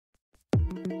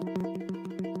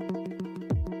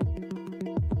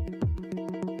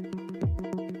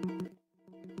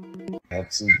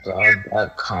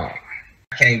PetTeaBlog.com.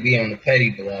 I can't be on the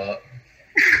PetTeaBlog.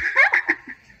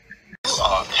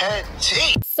 Oh,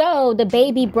 petty. So,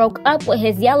 Dababy broke up with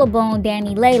his yellowbone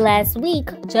Dani Leigh last week,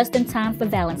 just in time for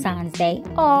Valentine's Day.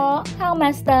 Aw, how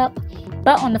messed up.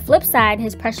 But on the flip side,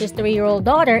 his precious 3-year-old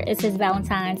daughter is his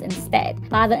Valentine's instead.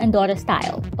 Father and daughter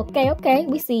style. Okay,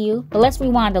 we see you. But let's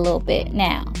rewind a little bit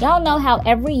now. Y'all know how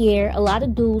every year, a lot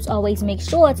of dudes always make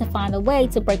sure to find a way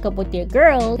to break up with their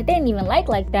girls that they didn't even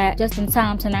like that, just in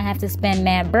time to not have to spend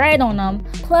mad bread on them.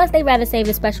 Plus, they rather save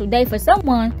a special day for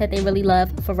someone that they really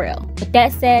love for real. With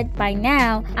that said, by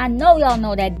now, I know y'all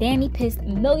know that Dani pissed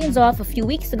millions off a few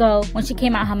weeks ago when she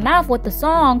came out her mouth with the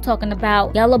song talking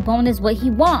about yellow bone is what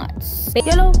he wants.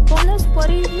 Yellow bonus, what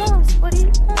he wants, what he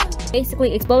wants.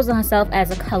 Basically exposing herself as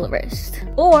a colorist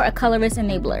or a colorist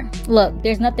enabler. Look,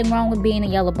 there's nothing wrong with being a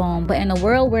yellow bone, but in a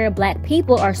world where black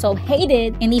people are so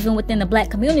hated, and even within the black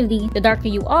community, the darker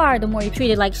you are, the more you're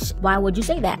treated like why would you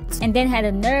say that? And then had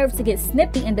the nerve to get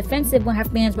snippy and defensive when her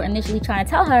fans were initially trying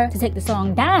to tell her to take the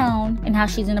song down and how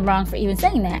she's in the wrong for even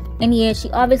saying that. And yeah, she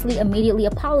obviously immediately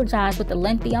apologized with a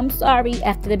lengthy "I'm sorry"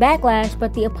 after the backlash,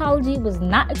 but the apology was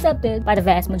not accepted by the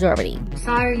vast majority.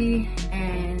 Sorry,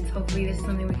 and hopefully this is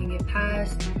something we can get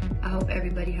past. I hope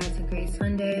everybody has a great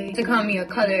Sunday. To call me a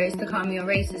colorist, to call me a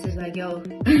racist is like, yo,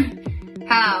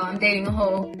 how? I'm dating a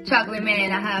whole chocolate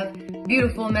man. I have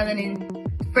beautiful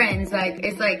melanin friends. Like,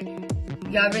 it's like,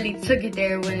 y'all really took it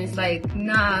there when it's like,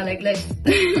 nah, like, let's,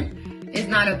 it's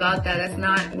not about that. That's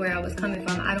not where I was coming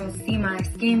from. I don't see my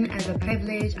skin as a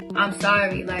privilege. I'm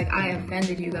sorry, like, I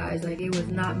offended you guys. Like, it was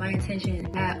not my intention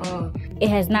at all. It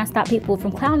has not stopped people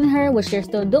from clowning her, which they're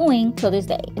still doing till this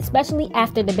day, especially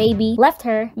after Dababy left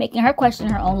her, making her question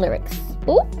her own lyrics.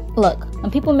 Ooh, look,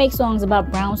 when people make songs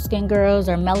about brown skin girls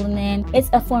or melanin, it's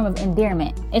a form of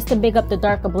endearment. It's to big up the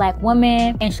darker black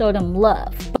women and show them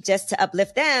love. Just to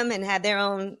uplift them and have their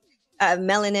own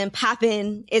melanin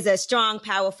popping is a strong,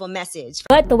 powerful message.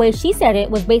 But the way she said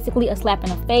it was basically a slap in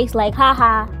the face, like,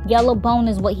 haha, yellow bone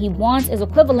is what he wants, is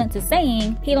equivalent to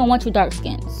saying he don't want you dark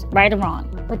skins, right or wrong.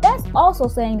 But that's also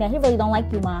saying that he really don't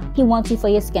like you, ma. He wants you for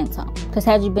your skin tone. Because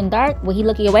had you been dark, would he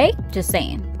look your way? Just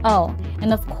saying. Oh,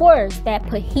 and of course, that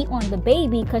put heat on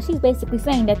Dababy because she's basically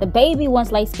saying that Dababy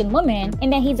wants light-skinned women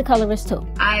and that he's a colorist too.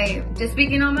 I just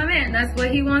speaking on my man. That's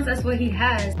what he wants. That's what he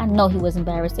has. I know he was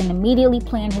embarrassed and immediately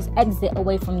planned his exit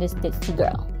away from this ditzy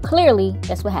girl. Clearly,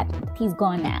 that's what happened. He's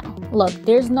gone now. Look,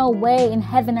 there's no way in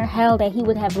heaven or hell that he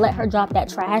would have let her drop that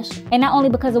trash. And not only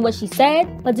because of what she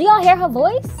said, but do y'all hear her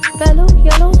voice? Fellow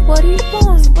yellow, what he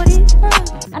wants, what he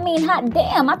wants. I mean, hot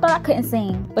damn, I thought I couldn't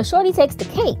sing. But Shorty takes the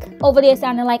cake. Over there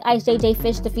sounding like Ice JJ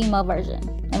Fish, the female version.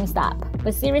 Let me stop.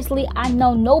 But seriously, I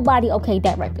know nobody okayed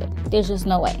that record. There's just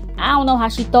no way. I don't know how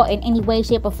she thought in any way,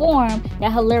 shape, or form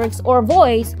that her lyrics or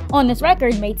voice on this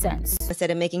record made sense.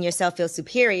 Instead of making yourself feel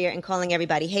superior and calling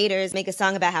everybody haters, make a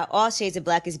song about how all shades of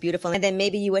black is beautiful, and then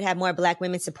maybe you would have more black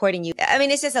women supporting you. I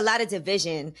mean, it's just a lot of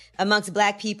division amongst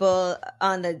black people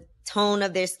on the tone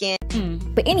of their skin.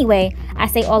 But anyway, I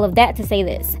say all of that to say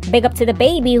this. Big up to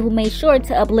Dababy who made sure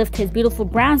to uplift his beautiful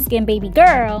brown-skinned baby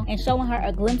girl and showing her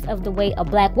a glimpse of the way a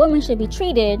black woman should be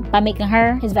treated by making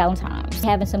her his Valentine,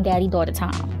 having some daddy-daughter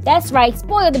time. That's right,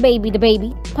 spoil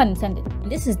Dababy, pun intended.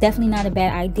 This is definitely not a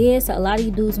bad idea, so a lot of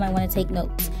you dudes might want to take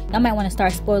notes. Y'all might want to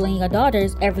start spoiling your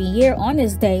daughters every year on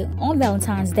this day, on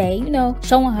Valentine's Day, you know,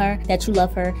 showing her that you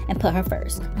love her and put her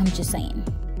first. I'm just saying.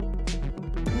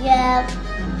 Yeah.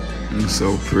 You're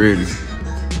so pretty.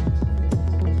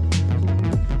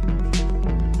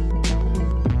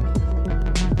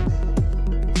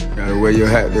 Gotta wear your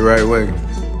hat the right way.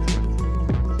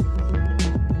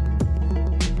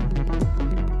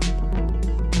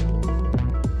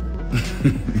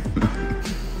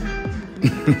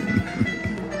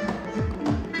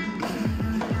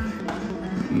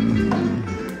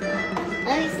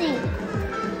 Let me see.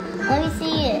 Let me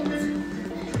see it.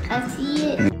 I see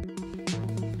it.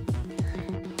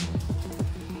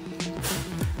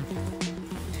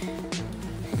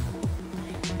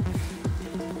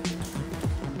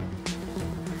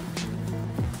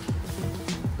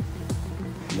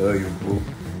 Love you, boo.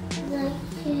 Like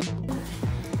it.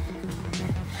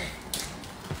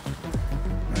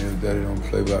 Man, your daddy don't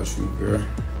play about you, girl.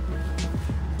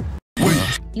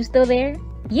 You still there?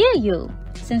 Yeah, you.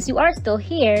 Since you are still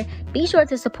here, be sure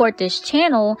to support this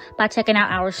channel by checking out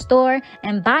our store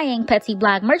and buying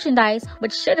PetTeaBlog merchandise,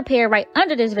 which should appear right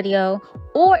under this video,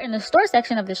 or in the store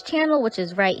section of this channel, which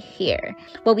is right here.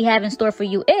 What we have in store for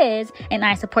you is an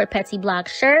I Support PetTeaBlog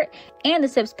shirt and the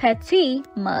Sips Pet Tea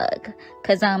mug.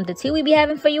 Cause the tea we be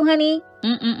having for you, honey,